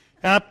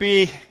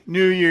Happy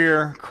New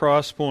Year,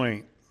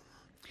 Crosspoint.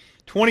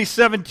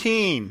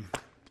 2017,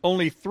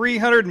 only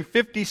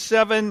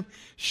 357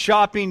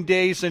 shopping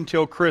days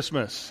until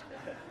Christmas.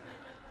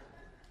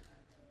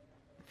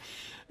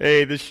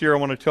 Hey, this year I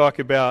want to talk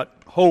about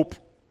hope.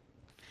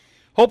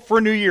 Hope for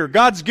a new year.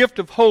 God's gift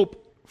of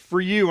hope for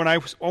you. And I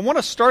want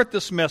to start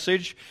this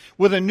message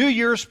with a New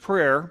Year's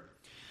prayer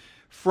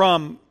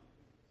from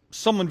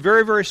someone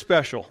very, very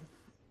special,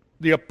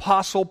 the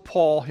Apostle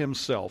Paul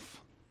himself.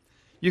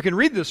 You can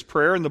read this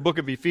prayer in the book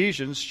of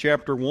Ephesians,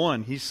 chapter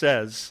 1. He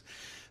says,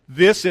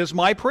 "This is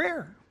my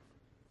prayer."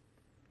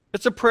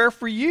 It's a prayer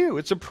for you.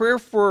 It's a prayer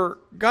for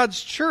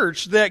God's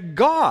church that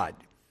God,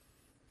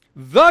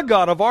 the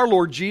God of our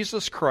Lord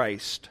Jesus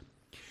Christ,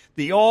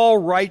 the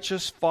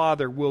all-righteous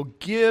Father, will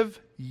give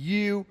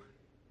you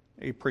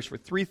a prayer for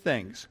three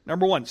things.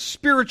 Number one,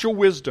 spiritual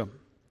wisdom.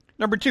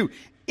 Number two,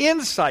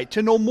 insight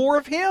to know more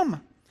of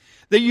Him,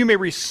 that you may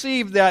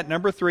receive that.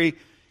 Number three,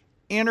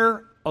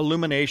 inner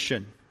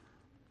illumination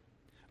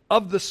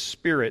of the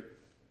Spirit,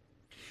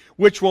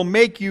 which will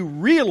make you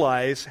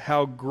realize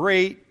how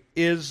great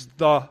is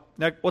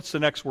what's the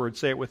next word?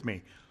 Say it with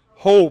me.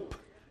 Hope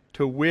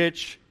to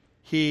which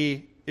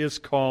He is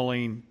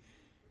calling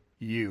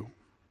you.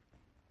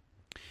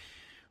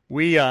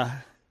 We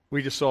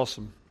just saw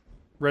some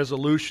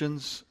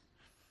resolutions.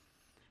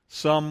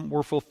 Some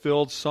were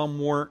fulfilled, some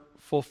weren't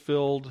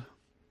fulfilled.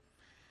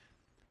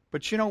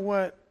 But you know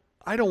what?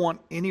 I don't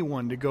want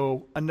anyone to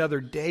go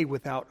another day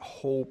without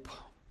hope.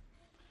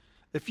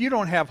 If you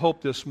don't have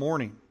hope this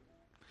morning,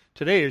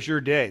 today is your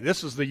day.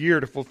 This is the year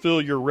to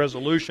fulfill your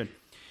resolution.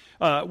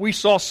 We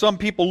saw some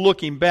people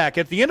looking back.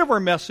 At the end of our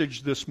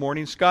message this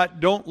morning,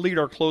 Scott, don't lead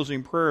our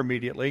closing prayer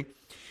immediately,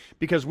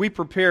 because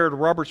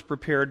Robert's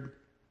prepared,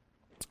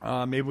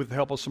 maybe with the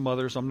help of some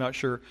others, I'm not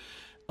sure,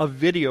 a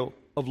video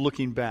of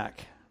looking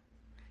back.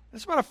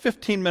 It's about a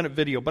 15-minute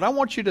video, but I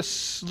want you to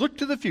look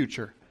to the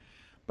future.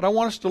 But I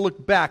want us to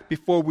look back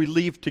before we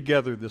leave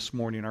together this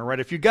morning, all right?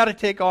 If you got to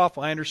take off,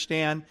 I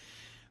understand.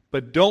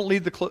 But don't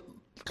leave the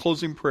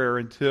closing prayer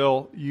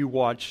until you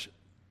watch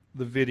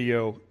the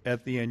video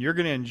at the end. You're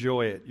going to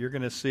enjoy it. You're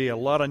going to see a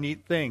lot of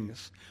neat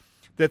things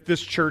that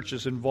this church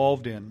is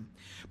involved in.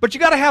 But you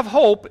got to have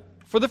hope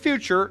for the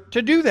future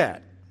to do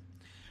that.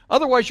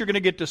 Otherwise, you're going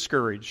to get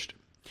discouraged.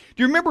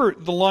 Do you remember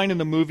the line in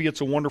the movie, It's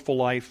a Wonderful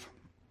Life?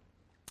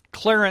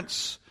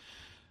 Clarence,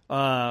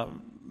 the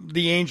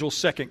angel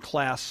second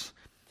class,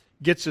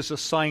 gets this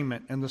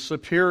assignment, and the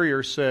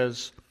superior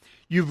says,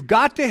 "You've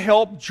got to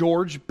help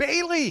George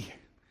Bailey."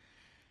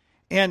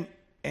 And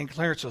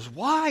Clarence says,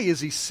 "Why? Is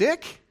he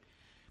sick?"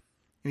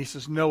 And he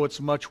says, "No,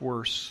 it's much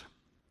worse.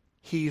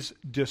 He's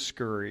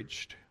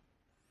discouraged."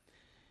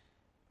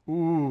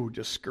 Ooh,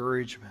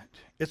 discouragement.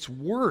 It's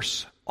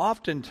worse,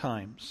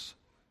 oftentimes,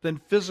 than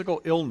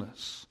physical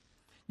illness.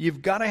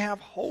 You've got to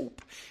have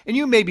hope. And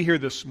you may be here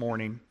this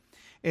morning,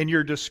 and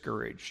you're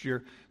discouraged.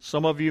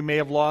 Some of you may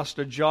have lost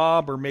a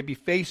job or may be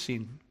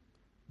facing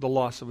the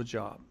loss of a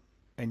job,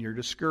 and you're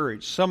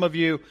discouraged. Some of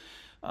you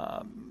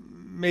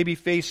may be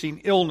facing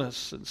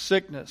illness and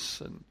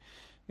sickness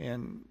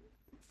and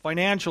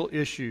financial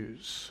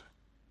issues,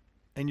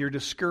 and you're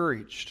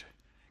discouraged.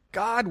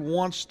 God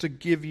wants to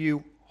give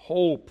you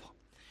hope,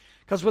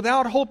 because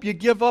without hope you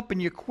give up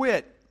and you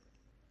quit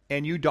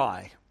and you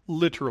die,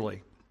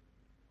 literally.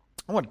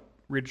 I want to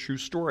read a true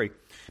story.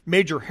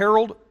 Major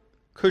Harold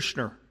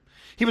Kushner.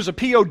 He was a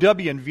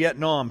POW in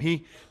Vietnam.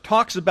 He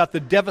talks about the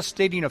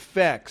devastating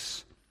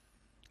effects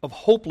of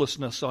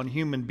hopelessness on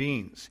human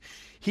beings.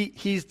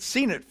 He's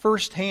seen it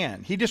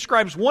firsthand. He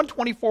describes one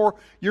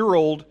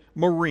 24-year-old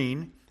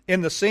Marine in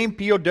the same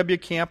POW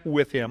camp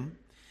with him.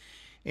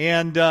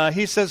 And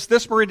he says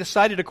this Marine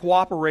decided to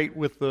cooperate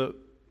with the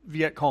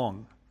Viet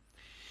Cong.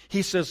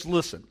 He says,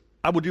 "Listen,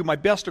 I will do my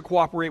best to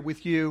cooperate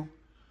with you.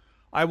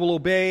 I will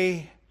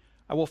obey.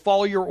 I will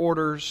follow your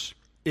orders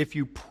if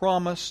you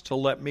promise to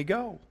let me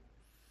go."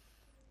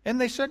 And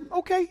they said,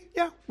 "Okay,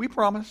 yeah, we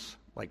promise."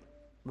 Like,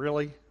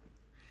 really?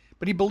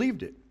 But he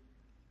believed it.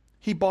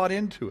 He bought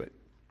into it.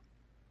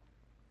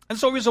 And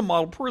so he was a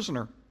model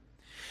prisoner.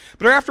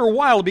 But after a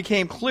while, it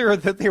became clear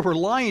that they were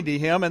lying to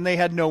him and they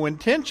had no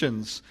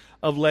intentions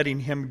of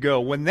letting him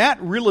go. When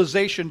that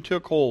realization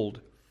took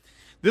hold,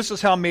 this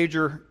is how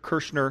Major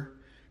Kushner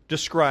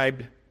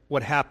described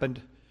what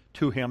happened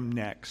to him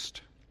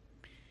next.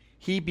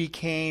 He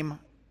became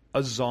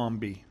a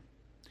zombie.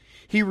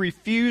 He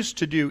refused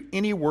to do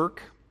any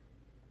work,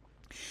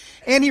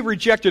 and he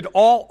rejected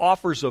all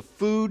offers of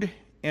food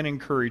and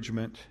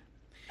encouragement.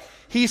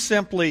 He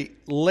simply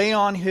lay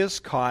on his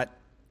cot,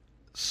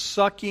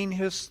 sucking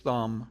his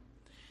thumb,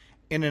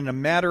 and in a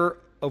matter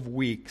of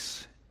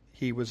weeks,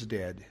 he was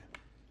dead.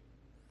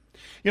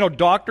 You know,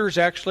 doctors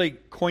actually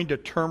coined a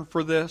term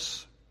for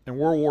this in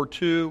World War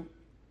II,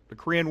 the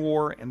Korean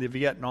War, and the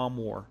Vietnam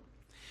War.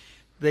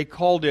 They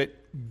called it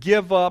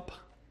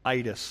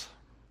give-up-itis.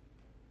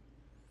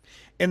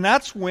 And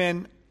that's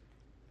when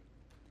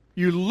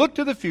you look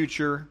to the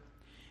future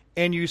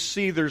and you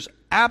see there's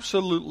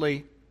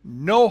absolutely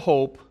no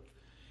hope,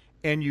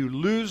 and you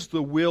lose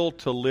the will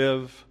to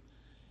live,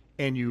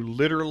 and you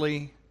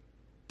literally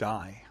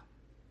die.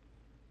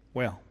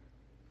 Well,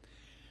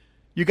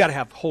 you got to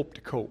have hope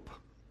to cope.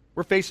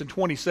 We're facing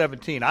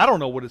 2017. I don't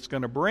know what it's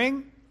going to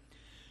bring,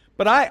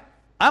 but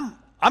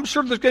I'm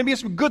sure there's going to be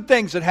some good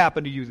things that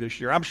happen to you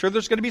this year. I'm sure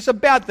there's going to be some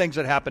bad things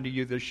that happen to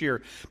you this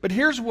year. But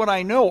here's what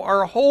I know.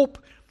 Our hope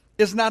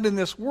is not in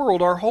this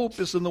world. Our hope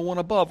is in the one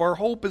above. Our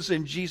hope is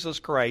in Jesus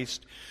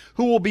Christ,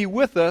 who will be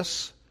with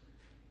us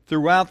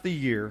throughout the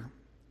year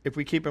if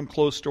we keep him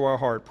close to our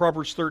heart.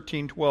 Proverbs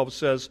 13:12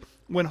 says,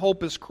 when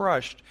hope is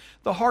crushed,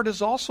 the heart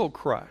is also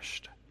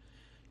crushed.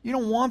 You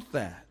don't want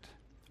that.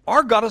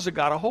 Our God is a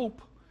God of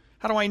hope.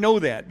 How do I know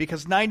that?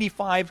 Because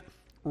 95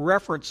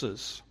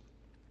 references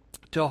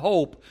to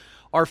hope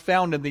are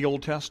found in the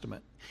Old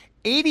Testament.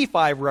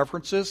 85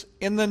 references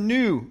in the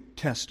New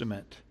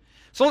Testament.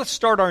 So let's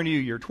start our new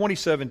year,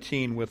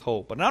 2017, with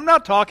hope. And I'm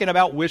not talking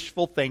about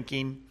wishful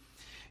thinking.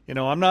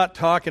 I'm not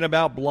talking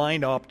about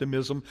blind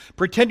optimism,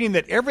 pretending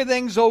that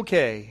everything's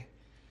okay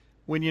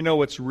when you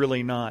know it's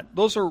really not.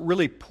 Those are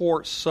really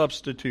poor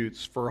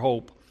substitutes for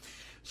hope.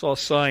 Saw a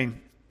sign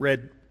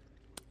read,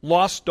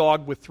 lost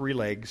dog with 3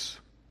 legs,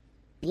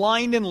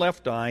 blind in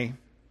left eye,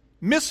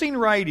 missing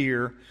right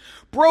ear,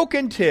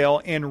 broken tail,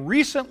 and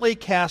recently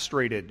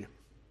castrated.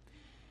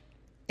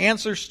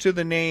 Answers to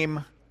the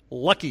name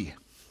Lucky.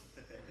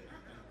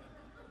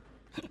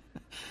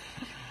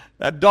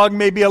 That dog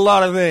may be a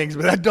lot of things,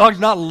 but that dog's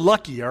not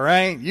lucky, all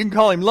right? You can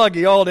call him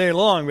lucky all day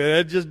long, but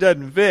it just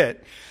doesn't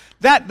fit.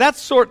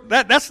 That's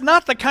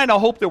not the kind of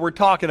hope that we're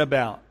talking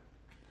about.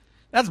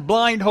 That's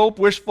blind hope,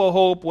 wishful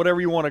hope, whatever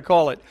you want to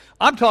call it.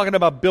 I'm talking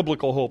about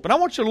biblical hope. And I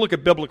want you to look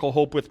at biblical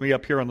hope with me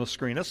up here on the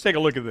screen. Let's take a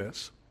look at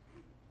this.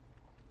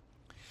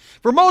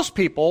 For most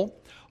people,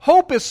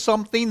 hope is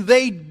something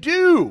they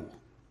do.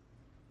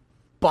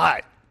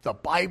 But the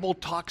Bible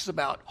talks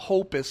about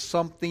hope as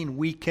something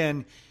we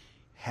can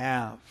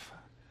have.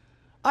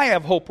 I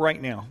have hope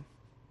right now.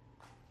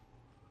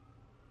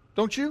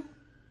 Don't you?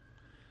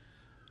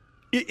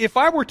 If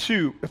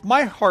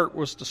my heart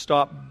was to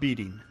stop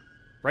beating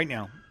right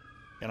now,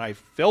 and I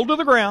fell to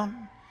the ground,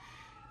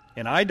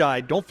 and I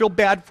died, don't feel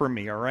bad for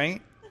me, all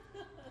right?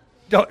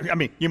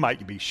 You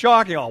might be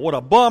shocked. What a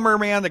bummer,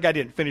 man. The guy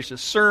didn't finish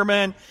his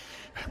sermon.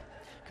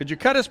 Could you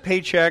cut his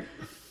paycheck?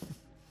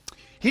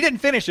 He didn't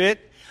finish it.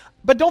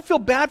 But don't feel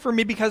bad for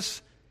me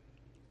because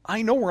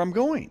I know where I'm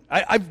going.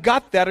 I've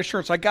got that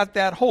assurance. I got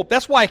that hope.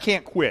 That's why I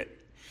can't quit.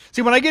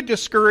 See, when I get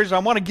discouraged, I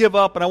want to give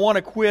up and I want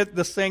to quit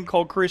this thing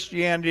called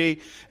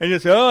Christianity and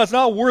just say, it's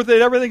not worth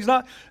it. Everything's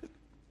not.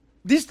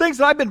 These things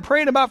that I've been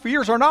praying about for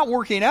years are not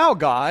working out,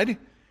 God.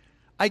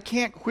 I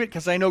can't quit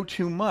because I know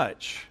too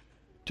much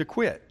to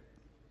quit.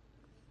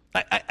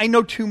 I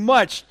know too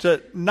much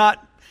to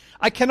not.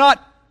 I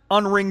cannot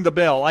unring the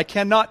bell. I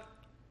cannot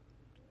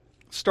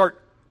start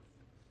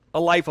a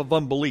life of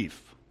unbelief.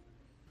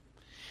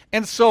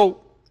 And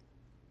so,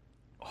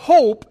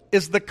 hope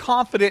is the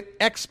confident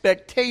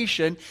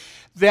expectation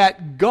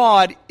that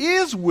God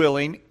is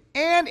willing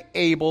and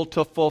able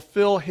to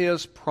fulfill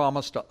his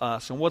promise to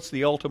us. And what's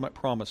the ultimate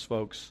promise,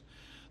 folks?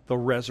 The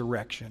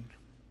resurrection.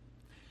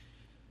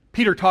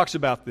 Peter talks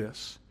about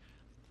this.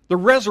 The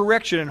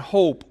resurrection and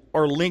hope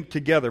are linked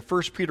together.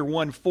 1 Peter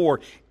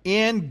 1:4,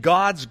 in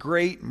God's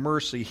great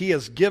mercy, he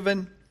has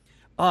given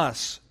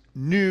us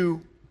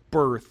new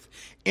birth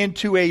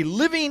into a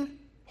living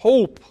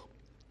hope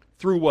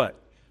through what?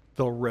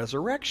 The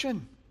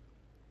resurrection.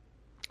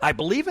 I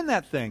believe in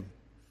that thing.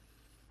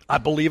 I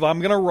believe I'm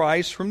going to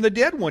rise from the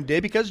dead one day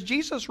because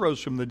Jesus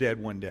rose from the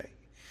dead one day.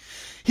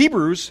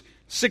 Hebrews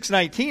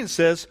 6:19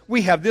 says,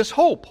 we have this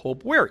hope.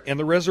 Hope where? In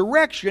the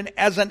resurrection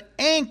as an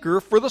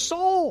anchor for the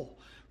soul.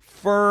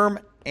 Firm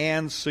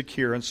and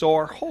secure. And so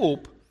our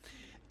hope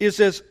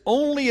is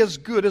only as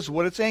good as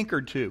what it's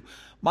anchored to.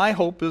 My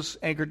hope is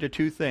anchored to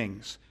 2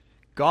 things.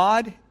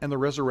 God and the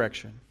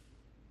resurrection.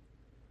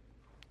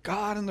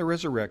 God and the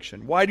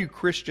resurrection. Why do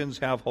Christians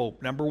have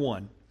hope? Number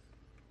one,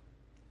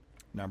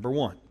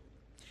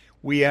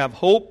 we have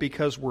hope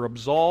because we're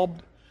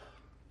absolved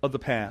of the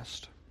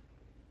past.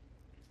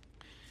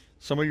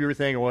 Some of you are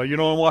thinking, well, you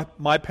know what?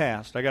 My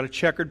past. I got a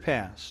checkered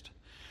past.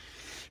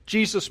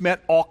 Jesus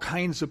met all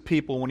kinds of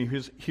people when he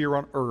was here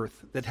on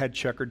earth that had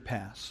checkered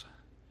pasts.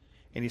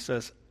 And he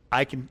says,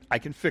 I can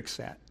fix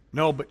that.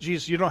 No, but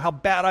Jesus, you don't know how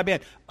bad I've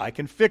been. I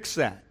can fix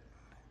that.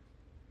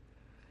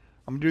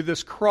 I'm going to do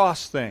this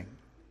cross thing.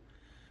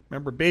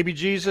 Remember, baby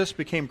Jesus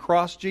became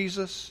cross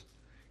Jesus?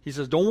 He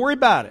says, don't worry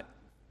about it.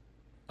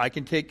 I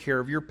can take care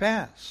of your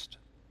past.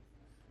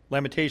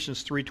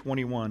 Lamentations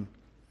 3:21.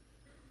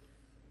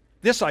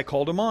 This I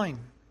call to mind,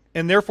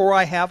 and therefore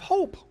I have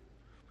hope.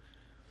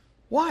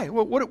 Why?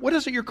 What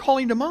is it you're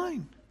calling to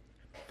mind?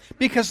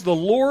 Because the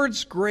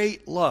Lord's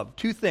great love.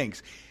 2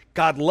 things.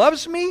 God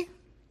loves me,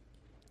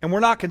 and we're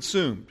not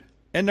consumed.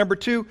 And number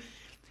 2,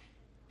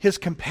 his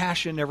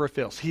compassion never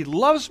fails. He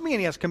loves me, and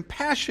he has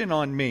compassion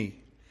on me.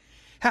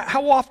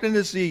 How often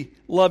is he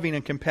loving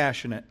and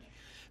compassionate?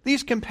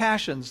 These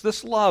compassions,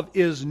 this love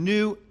is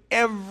new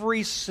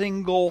every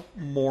single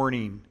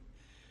morning.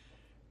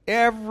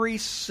 Every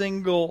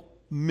single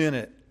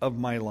minute of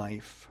my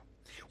life.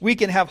 We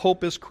can have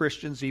hope as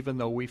Christians even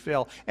though we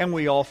fail. And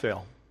we all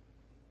fail.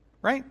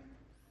 Right?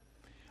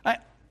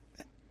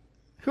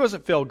 Who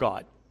hasn't failed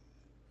God?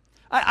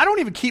 I don't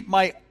even keep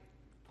my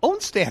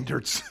own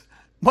standards,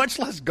 much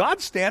less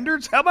God's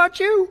standards. How about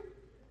you?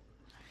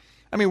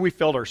 I mean, we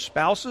failed our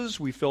spouses.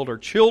 We failed our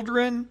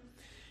children.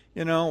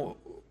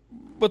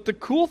 But the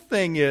cool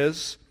thing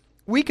is,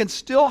 we can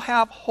still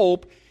have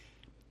hope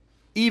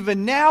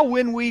even now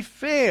when we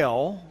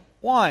fail.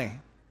 Why?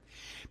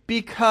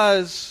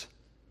 Because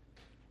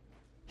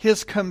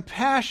His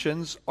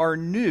compassions are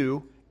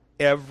new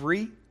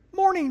every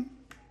morning.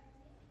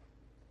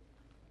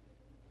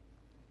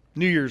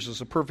 New Year's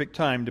is a perfect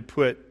time to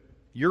put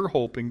your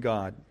hope in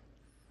God.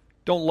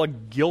 Don't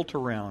lug guilt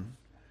around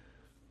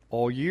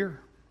all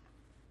year.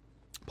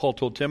 Paul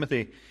told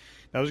Timothy,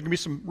 now there's going to be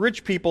some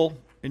rich people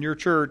in your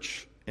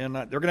church, and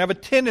they're going to have a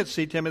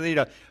tendency, Timothy,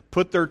 to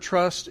put their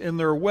trust in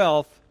their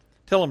wealth.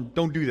 Tell them,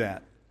 don't do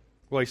that.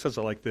 Well, he says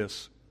it like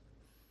this.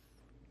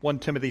 1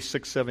 Timothy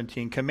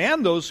 6:17,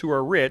 command those who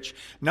are rich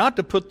not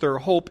to put their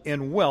hope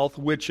in wealth,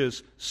 which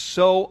is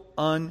so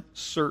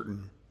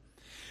uncertain,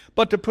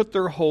 but to put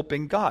their hope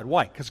in God.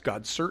 Why? Because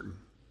God's certain.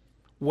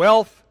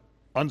 Wealth,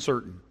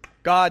 uncertain.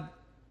 God,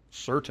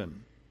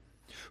 certain.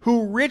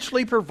 Who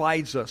richly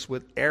provides us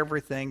with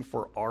everything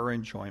for our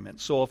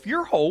enjoyment. So if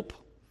your hope,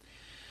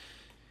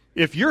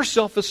 if your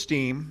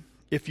self-esteem,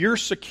 if your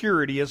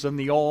security is in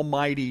the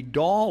almighty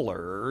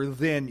dollar,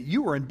 then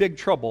you are in big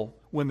trouble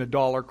when the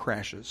dollar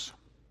crashes.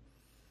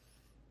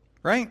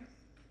 Right?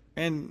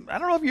 And I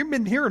don't know if you've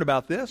been hearing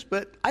about this,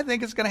 but I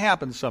think it's going to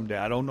happen someday.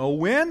 I don't know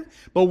when,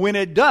 but when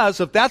it does,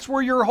 if that's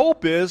where your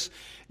hope is,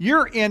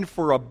 you're in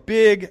for a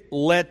big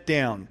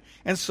letdown.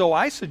 And so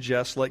I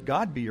suggest let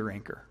God be your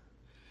anchor.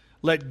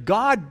 Let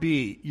God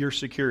be your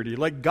security.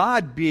 Let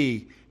God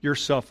be your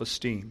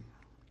self-esteem.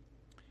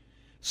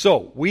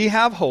 So we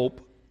have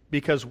hope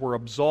because we're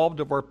absolved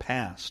of our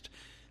past.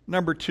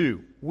 Number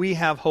 2, we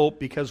have hope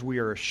because we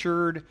are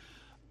assured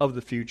of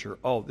the future.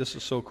 Oh, this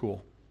is so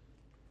cool.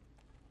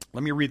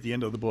 Let me read the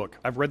end of the book.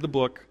 I've read the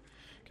book.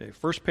 Okay,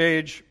 first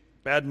page,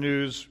 bad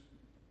news,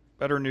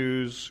 better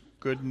news,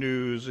 good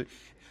news.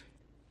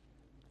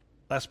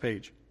 Last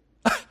page.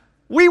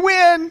 We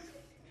win!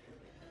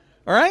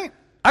 All right?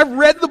 I've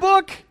read the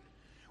book.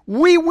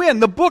 We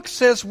win. The book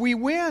says we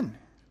win.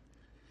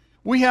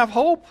 We have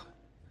hope.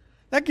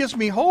 That gives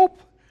me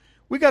hope.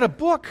 We got a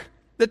book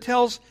that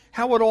tells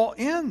how it all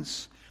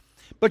ends.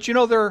 But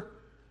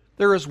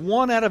there is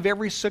 1 out of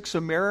every 6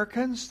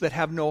 Americans that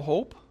have no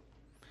hope.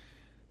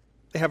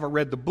 They haven't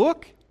read the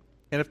book.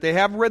 And if they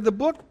have read the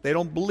book, they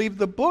don't believe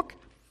the book.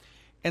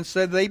 And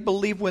so they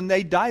believe when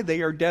they die,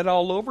 they are dead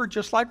all over,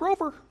 just like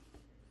Rover.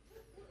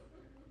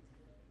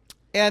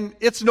 And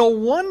it's no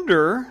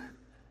wonder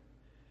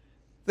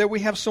that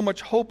we have so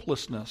much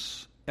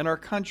hopelessness in our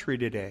country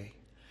today.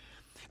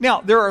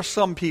 Now, there are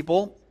some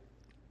people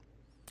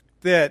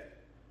that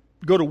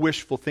go to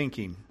wishful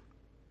thinking.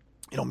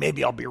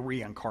 Maybe I'll be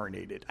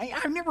reincarnated.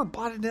 I've never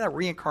bought into that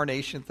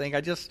reincarnation thing.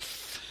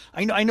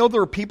 I know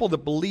there are people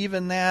that believe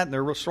in that, and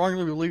they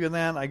strongly believe in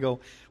that. And I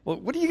go, well,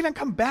 what are you going to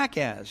come back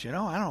as? I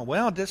don't know.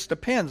 Well, it just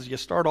depends. You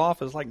start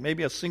off as like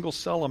maybe a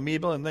single-cell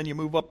amoeba, and then you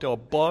move up to a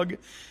bug,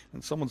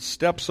 and someone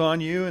steps on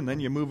you, and then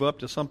you move up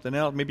to something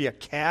else, maybe a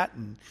cat,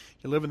 and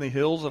you live in the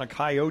hills, and a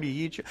coyote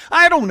eats you.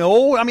 I don't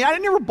know. I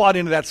never bought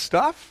into that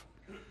stuff.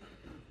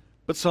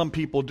 But some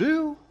people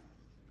do.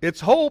 It's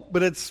hope,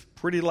 but it's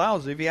pretty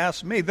lousy if you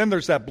ask me. Then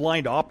there's that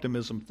blind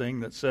optimism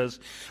thing that says,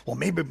 well,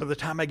 maybe by the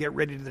time I get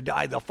ready to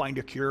die, they'll find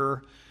a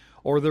cure.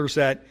 Or there's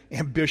that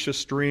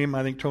ambitious dream.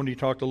 I think Tony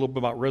talked a little bit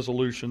about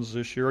resolutions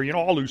this year.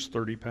 I'll lose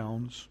 30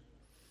 pounds.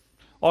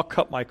 I'll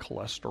cut my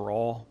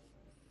cholesterol.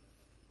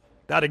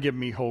 That'll give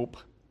me hope.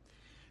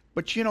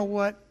 But you know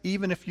what?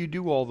 Even if you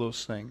do all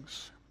those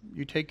things,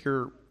 you take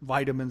your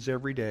vitamins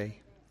every day,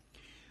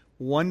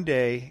 one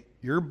day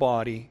your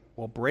body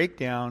will break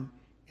down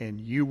and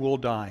you will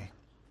die.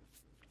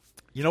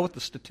 You know what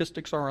the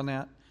statistics are on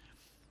that?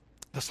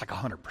 That's like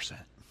 100%.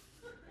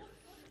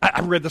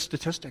 I read the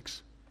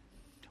statistics.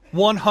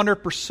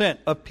 100%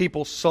 of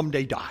people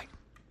someday die.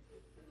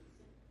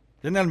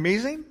 Isn't that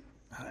amazing?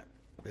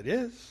 It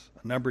is.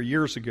 A number of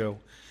years ago,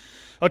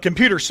 a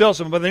computer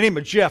salesman by the name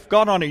of Jeff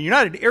got on a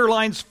United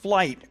Airlines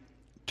flight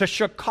to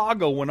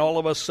Chicago when all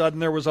of a sudden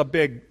there was a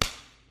big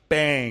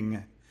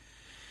bang.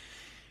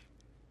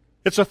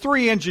 It's a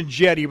 3-engine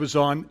jet he was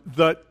on.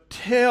 The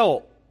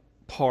tail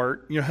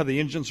part, how the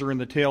engines are in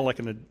the tail, like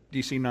in the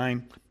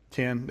DC-9,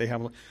 10, they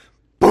have,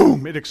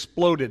 boom, it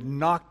exploded,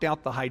 knocked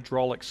out the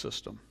hydraulic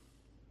system.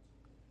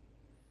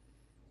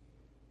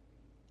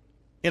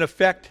 In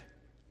effect,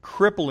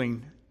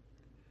 crippling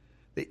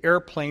the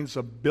airplane's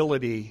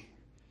ability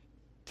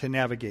to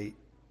navigate.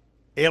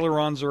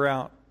 Ailerons are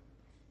out,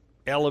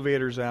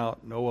 elevators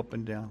out, no up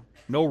and down,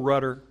 no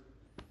rudder.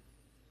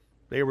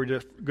 They were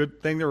just,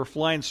 good thing they were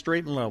flying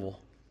straight and level.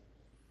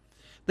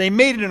 They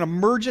made an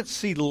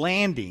emergency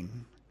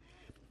landing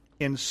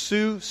in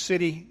Sioux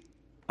City,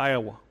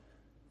 Iowa.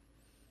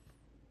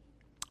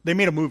 They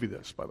made a movie of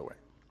this, by the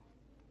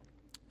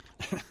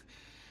way.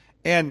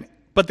 And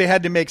But they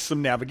had to make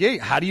some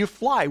navigation. How do you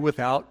fly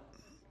without,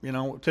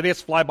 today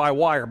it's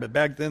fly-by-wire, but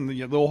back then,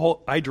 the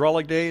whole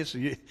hydraulic days,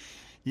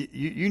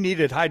 you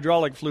needed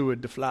hydraulic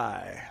fluid to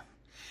fly.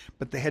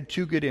 But they had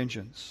two good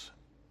engines.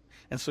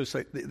 And so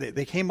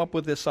they came up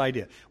with this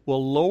idea.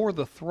 We'll lower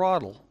the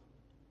throttle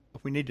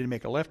if we needed to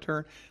make a left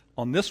turn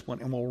on this one,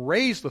 and we'll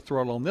raise the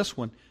throttle on this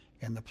one,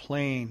 and the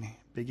plane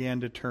began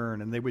to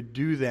turn. And they would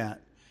do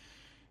that.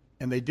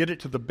 And they did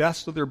it to the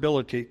best of their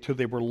ability till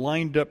they were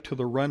lined up to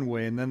the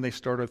runway, and then they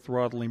started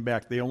throttling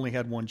back. They only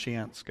had one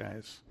chance,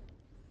 guys.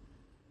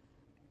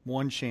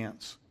 One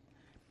chance.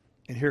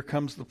 And here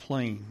comes the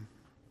plane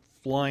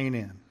flying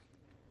in.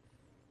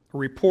 A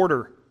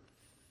reporter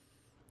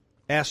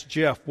asked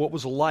Jeff what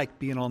was it like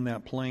being on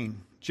that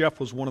plane. Jeff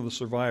was one of the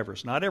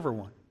survivors. Not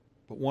everyone,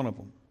 but one of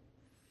them.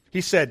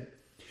 He said,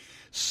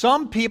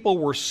 some people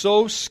were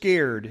so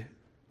scared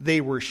they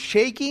were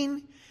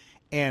shaking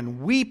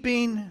and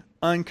weeping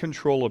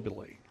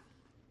uncontrollably.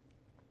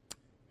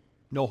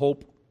 No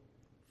hope.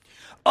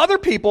 Other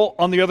people,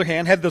 on the other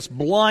hand, had this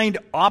blind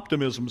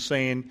optimism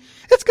saying,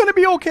 it's going to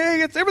be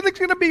okay, everything's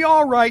going to be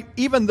all right,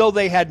 even though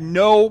they had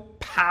no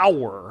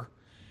power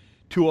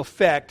to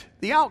affect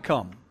the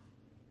outcome.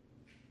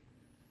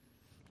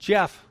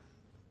 Jeff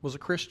was a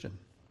Christian.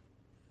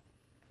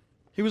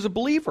 He was a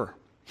believer.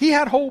 He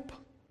had hope.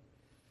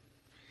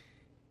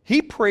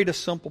 He prayed a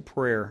simple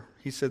prayer.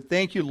 He said,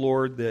 thank you,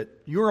 Lord, that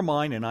you are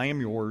mine and I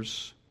am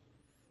yours.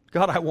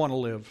 God, I want to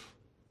live.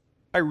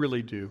 I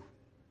really do.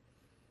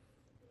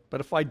 But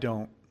if I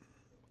don't,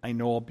 I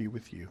know I'll be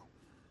with you.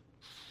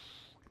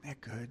 Isn't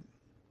that good?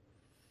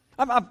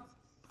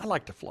 I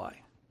like to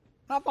fly.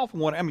 I've often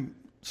wondered,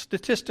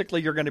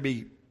 statistically, you're going to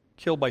be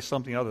killed by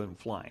something other than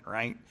flying,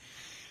 right?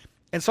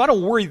 And so I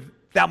don't worry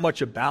that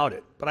much about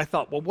it. But I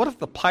thought, well, what if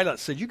the pilot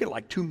said, you get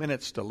like 2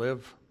 minutes to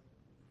live?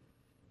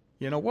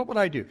 What would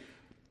I do?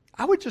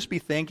 I would just be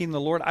thanking the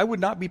Lord. I would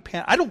not be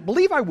I don't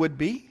believe I would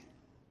be.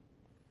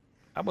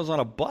 I was on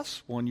a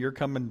bus one year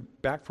coming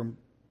back from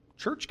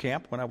church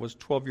camp when I was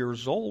 12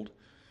 years old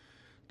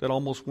that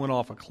almost went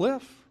off a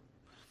cliff.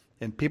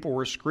 And people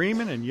were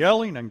screaming and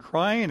yelling and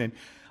crying. And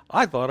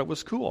I thought it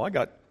was cool.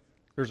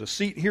 There's a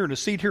seat here and a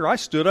seat here. I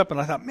stood up and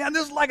I thought, man,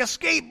 this is like a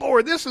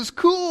skateboard. This is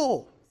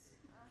cool.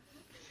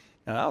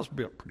 Now, I was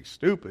pretty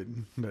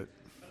stupid, but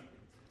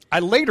I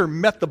later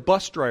met the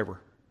bus driver.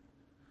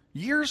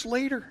 Years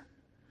later.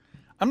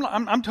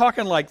 I'm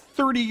talking like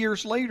 30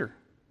 years later.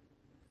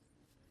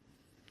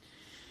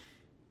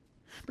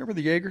 Remember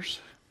the Yeagers?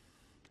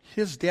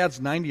 His dad's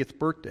 90th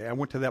birthday. I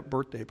went to that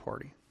birthday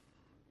party.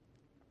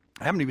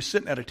 I happened to be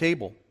sitting at a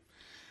table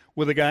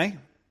with a guy.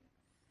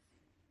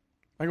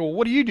 I go, well,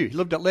 what do you do? He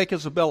lived at Lake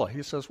Isabella.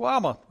 He says, well,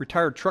 I'm a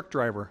retired truck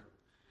driver.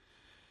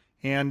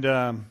 And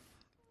I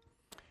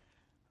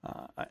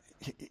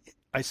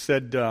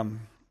said,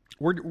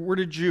 where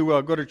did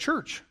you go to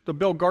church? The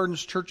Bell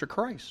Gardens Church of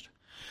Christ.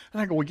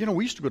 And I go, well,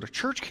 we used to go to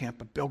church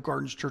camp at Bell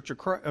Gardens Church of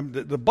Christ.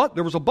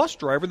 There was a bus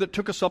driver that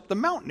took us up the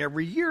mountain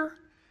every year.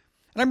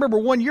 And I remember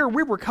one year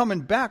we were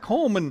coming back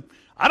home, and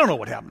I don't know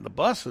what happened to the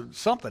bus.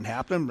 Something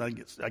happened.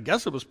 I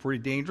guess it was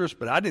pretty dangerous,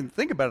 but I didn't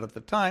think about it at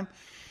the time.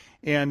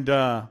 And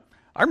I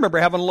remember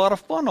having a lot of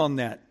fun on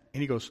that.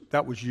 And he goes,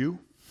 that was you?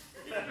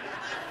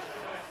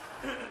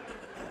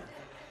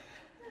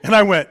 And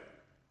I went,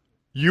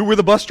 you were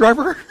the bus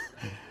driver?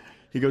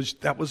 He goes,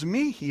 that was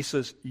me. He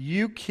says,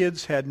 you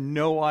kids had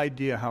no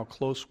idea how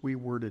close we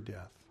were to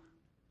death.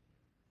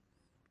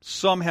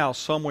 Somehow,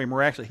 someway,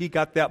 miraculously, he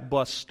got that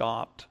bus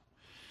stopped.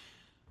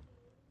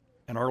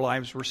 And our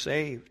lives were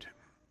saved.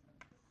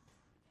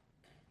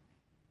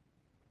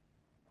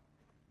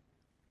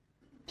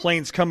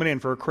 Planes coming in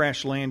for a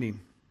crash landing.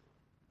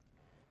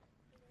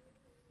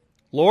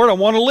 Lord, I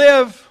want to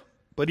live,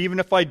 but even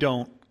if I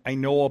don't, I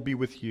know I'll be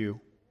with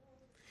you.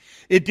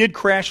 It did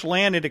crash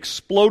land. It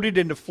exploded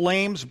into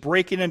flames,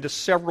 breaking into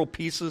several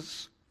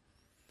pieces.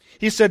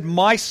 He said,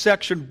 my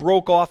section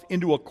broke off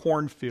into a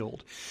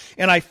cornfield.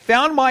 And I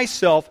found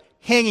myself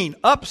hanging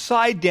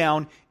upside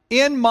down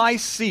in my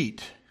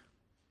seat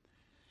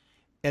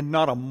and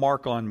not a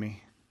mark on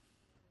me.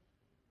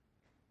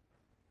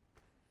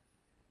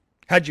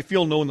 How'd you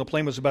feel knowing the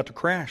plane was about to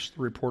crash?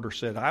 The reporter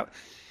said.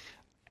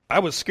 I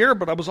was scared,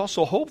 but I was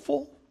also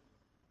hopeful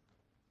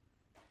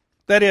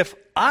that if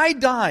I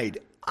died,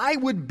 I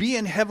would be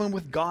in heaven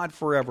with God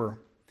forever,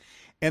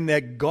 and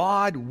that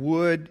God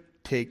would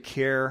take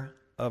care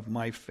of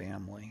my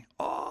family.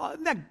 Oh,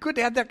 isn't that good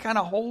to have that kind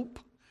of hope?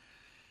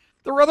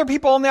 There were other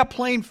people on that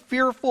plane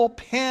fearful,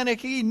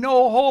 panicky,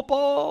 no hope.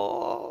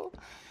 Oh,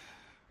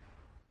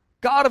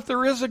 God, if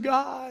there is a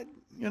God,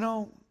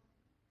 I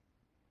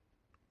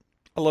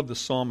love the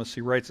psalmist. He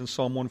writes in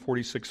Psalm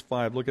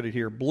 146:5. Look at it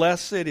here.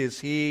 Blessed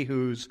is he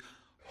whose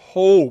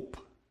hope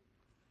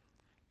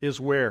is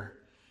where?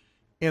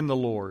 In the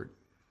Lord.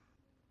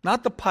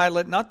 Not the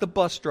pilot, not the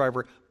bus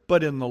driver,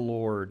 but in the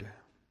Lord.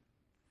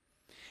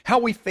 How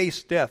we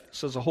face death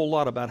says a whole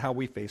lot about how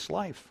we face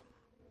life.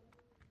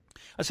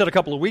 I said a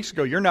couple of weeks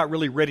ago, you're not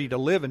really ready to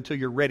live until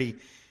you're ready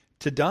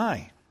to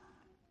die.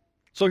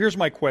 So here's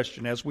my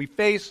question. As we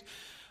face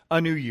a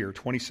new year,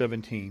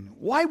 2017,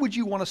 why would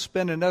you want to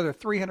spend another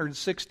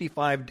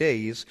 365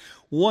 days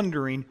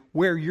wondering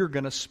where you're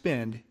going to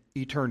spend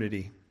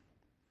eternity?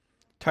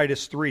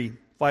 Titus 3,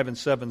 5 and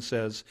 7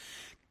 says,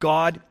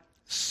 God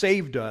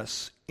saved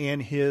us in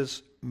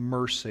His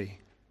mercy,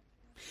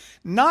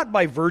 not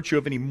by virtue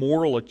of any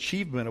moral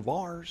achievement of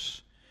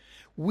ours.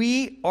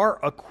 We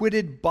are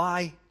acquitted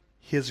by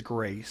His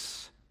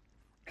grace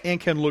and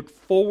can look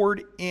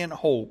forward in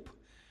hope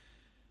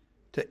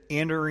to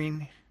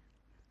entering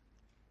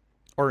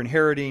or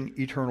inheriting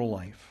eternal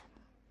life.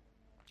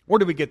 Where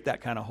do we get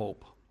that kind of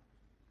hope?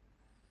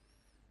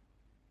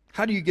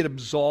 How do you get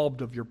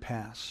absolved of your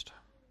past?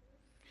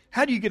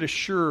 How do you get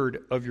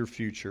assured of your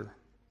future?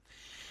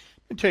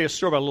 Let me tell you a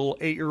story about a little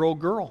 8-year-old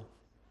girl.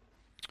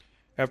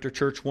 After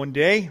church one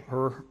day,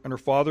 her and her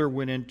father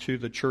went into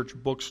the church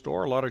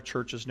bookstore. A lot of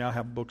churches now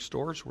have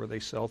bookstores where they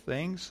sell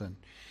things, and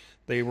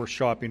they were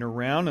shopping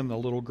around, and the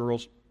little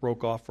girl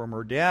broke off from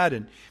her dad,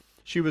 and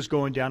she was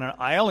going down an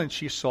aisle, and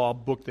she saw a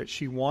book that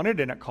she wanted,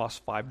 and it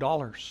cost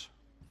 $5.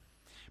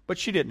 But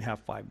she didn't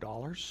have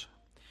 $5.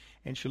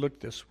 And she looked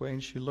this way,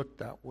 and she looked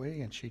that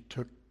way, and she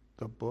took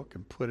the book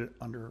and put it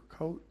under her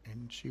coat,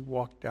 and she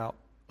walked out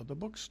of the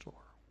bookstore.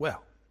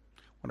 Well,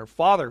 when her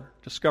father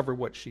discovered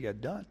what she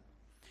had done,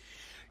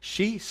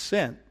 she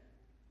sent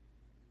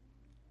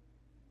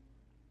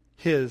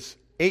his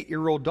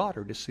 8-year-old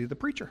daughter to see the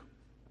preacher.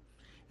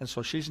 And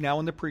so she's now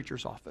in the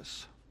preacher's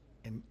office.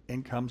 And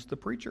in comes the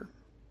preacher.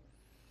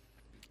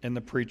 And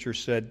the preacher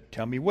said,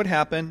 tell me what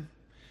happened.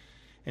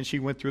 And she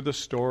went through the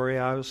story.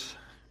 I was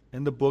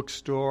in the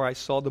bookstore. I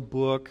saw the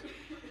book.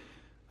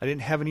 I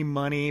didn't have any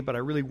money, but I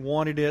really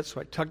wanted it, so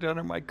I tucked it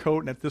under my coat.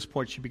 And at this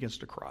point, she begins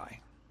to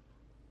cry.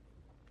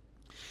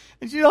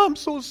 And she said, I'm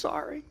so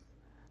sorry.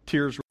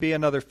 Tears would be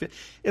another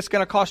it's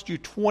going to cost you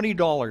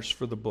 $20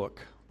 for the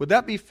book. Would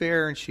that be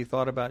fair? And she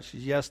thought about it. She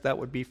said, yes, that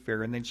would be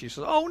fair. And then she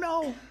says, oh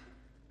no.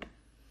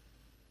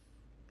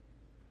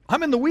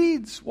 I'm in the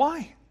weeds.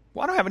 Why?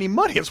 Well, I don't have any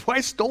money. That's why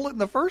I stole it in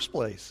the first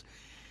place.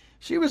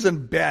 She was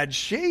in bad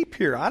shape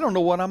here. I don't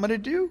know what I'm going to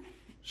do,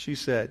 she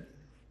said.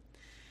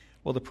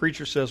 Well, the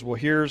preacher says, well,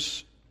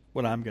 here's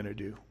what I'm going to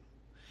do.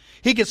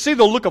 He could see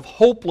the look of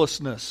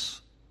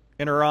hopelessness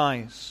in her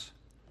eyes.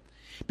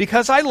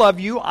 Because I love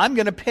you, I'm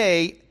going to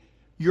pay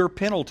your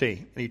penalty.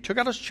 And he took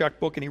out his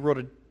checkbook and he wrote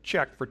a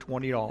check for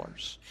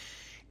 $20.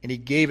 And he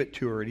gave it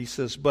to her. And he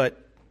says,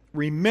 but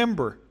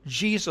remember,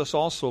 Jesus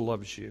also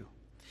loves you.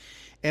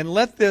 And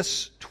let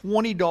this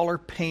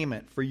 $20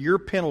 payment for your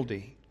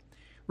penalty,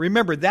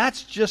 remember,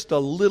 that's just a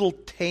little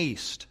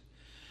taste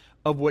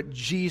of what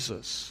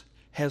Jesus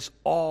has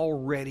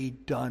already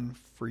done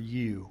for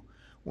you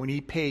when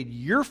He paid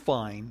your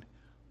fine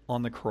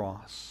on the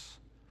cross.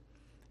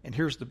 And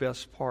here's the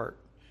best part.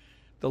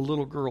 The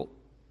little girl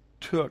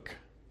took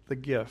the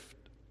gift.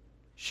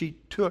 She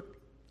took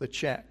the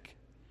check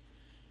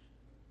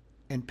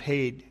and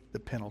paid the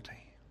penalty.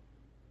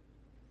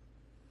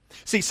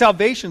 See,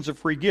 salvation's a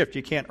free gift.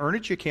 You can't earn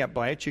it, you can't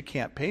buy it, you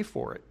can't pay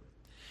for it.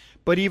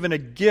 But even a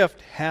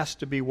gift has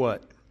to be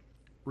what?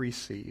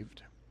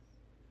 Received.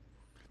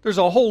 There's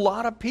a whole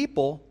lot of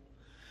people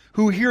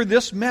who hear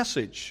this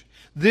message,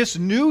 this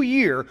new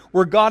year,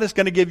 where God is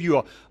going to give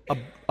you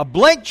a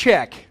blank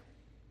check,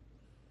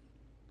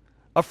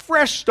 a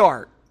fresh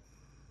start,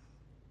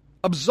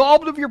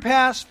 absolved of your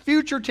past,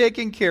 future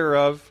taken care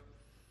of,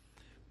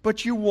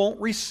 but you won't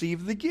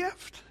receive the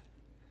gift.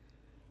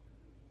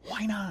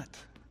 Why not?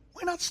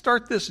 Why not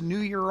start this new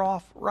year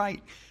off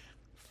right?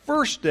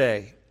 First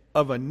day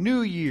of a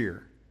new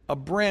year, a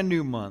brand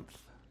new month.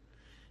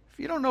 If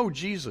you don't know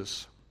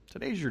Jesus,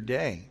 today's your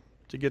day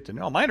to get to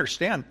know Him. I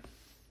understand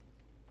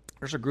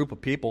there's a group of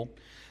people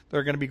that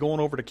are going to be going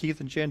over to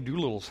Keith and Jan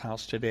Doolittle's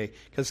house today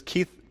because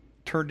Keith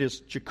turned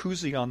his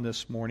jacuzzi on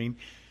this morning.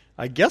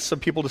 I guess some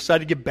people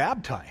decided to get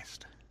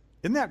baptized.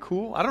 Isn't that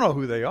cool? I don't know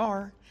who they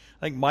are.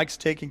 I think Mike's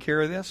taking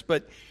care of this,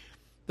 but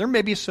there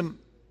may be some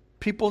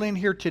people in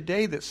here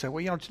today that say,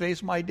 well,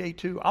 today's my day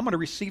too. I'm going to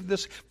receive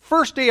this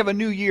first day of a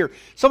new year.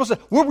 Someone said,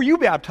 where were you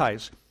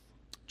baptized?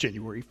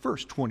 January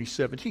 1st,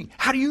 2017.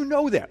 How do you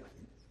know that?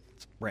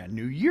 It's a brand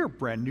new year,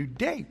 brand new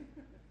day.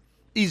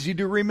 Easy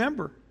to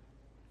remember.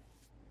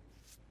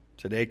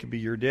 Today could be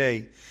your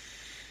day.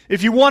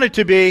 If you want it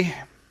to be,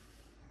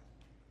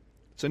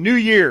 it's a new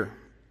year.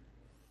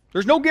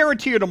 There's no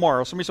guarantee of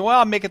tomorrow. Somebody said, well,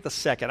 I'll make it the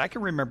 2nd. I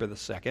can remember the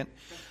 2nd.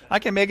 I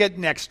can make it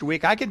next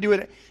week. I can do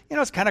it.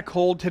 It's kind of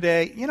cold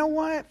today. You know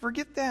what?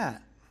 Forget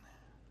that.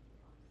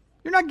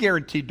 You're not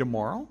guaranteed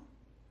tomorrow.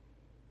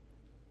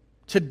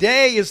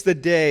 Today is the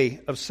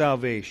day of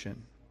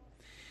salvation.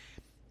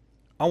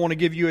 I want to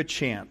give you a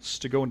chance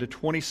to go into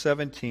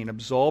 2017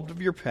 absolved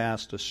of your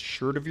past,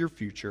 assured of your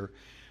future.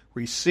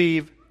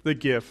 Receive the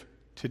gift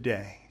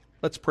today.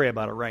 Let's pray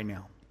about it right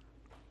now.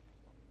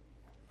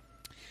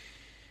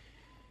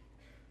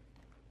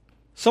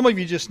 Some of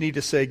you just need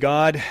to say,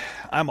 God,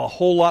 I'm a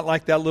whole lot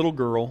like that little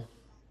girl.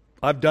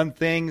 I've done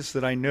things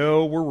that I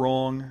know were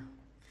wrong,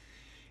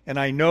 and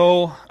I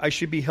know I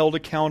should be held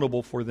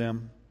accountable for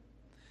them.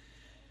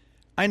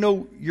 I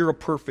know you're a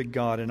perfect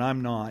God, and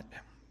I'm not.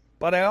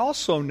 But I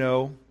also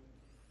know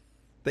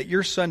that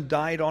your Son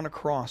died on a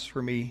cross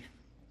for me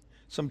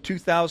some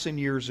 2,000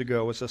 years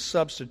ago as a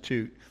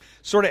substitute,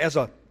 sort of as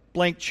a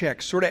blank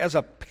check, sort of as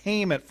a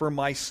payment for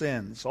my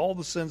sins, all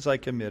the sins I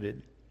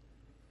committed.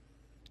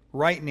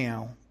 Right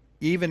now,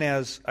 even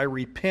as I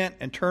repent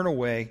and turn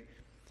away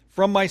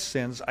from my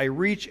sins, I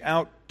reach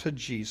out to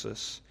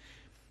Jesus.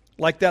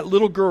 Like that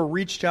little girl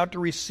reached out to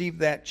receive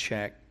that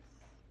check,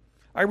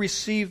 I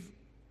receive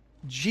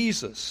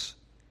Jesus,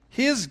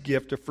 His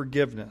gift of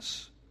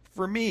forgiveness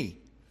for me,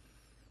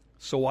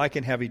 so I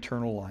can have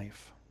eternal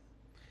life.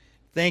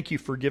 Thank you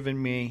for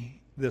giving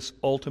me this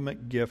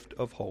ultimate gift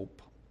of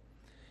hope.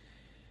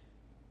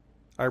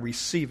 I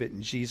receive it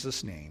in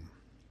Jesus' name.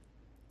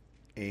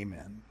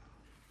 Amen.